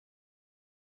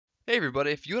Hey everybody,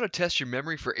 if you want to test your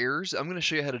memory for errors, I'm going to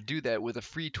show you how to do that with a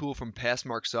free tool from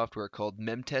Passmark software called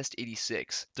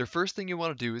MemTest86. The first thing you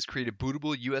want to do is create a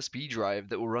bootable USB drive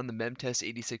that will run the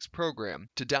MemTest86 program.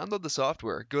 To download the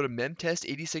software, go to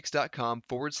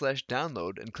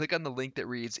memtest86.com/download and click on the link that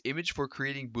reads Image for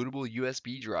creating bootable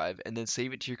USB drive and then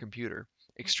save it to your computer.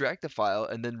 Extract the file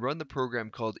and then run the program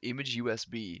called Image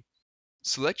USB.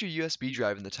 Select your USB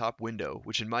drive in the top window,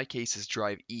 which in my case is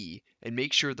drive E, and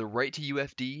make sure the Write to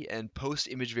UFD and Post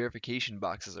Image Verification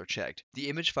boxes are checked. The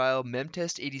image file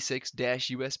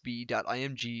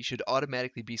memtest86-usb.img should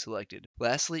automatically be selected.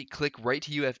 Lastly, click Write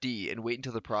to UFD and wait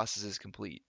until the process is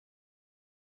complete.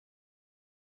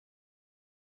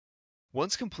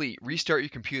 Once complete, restart your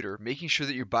computer, making sure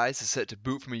that your BIOS is set to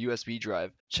boot from a USB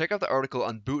drive. Check out the article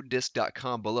on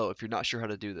bootdisk.com below if you're not sure how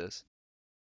to do this.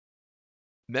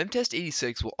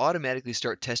 MemTest86 will automatically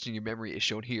start testing your memory as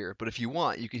shown here, but if you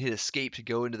want, you can hit Escape to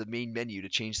go into the main menu to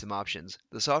change some options.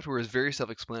 The software is very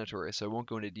self-explanatory, so I won't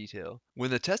go into detail. When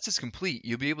the test is complete,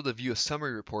 you'll be able to view a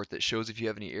summary report that shows if you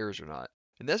have any errors or not.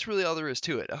 And that's really all there is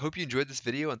to it. I hope you enjoyed this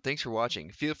video and thanks for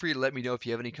watching. Feel free to let me know if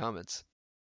you have any comments.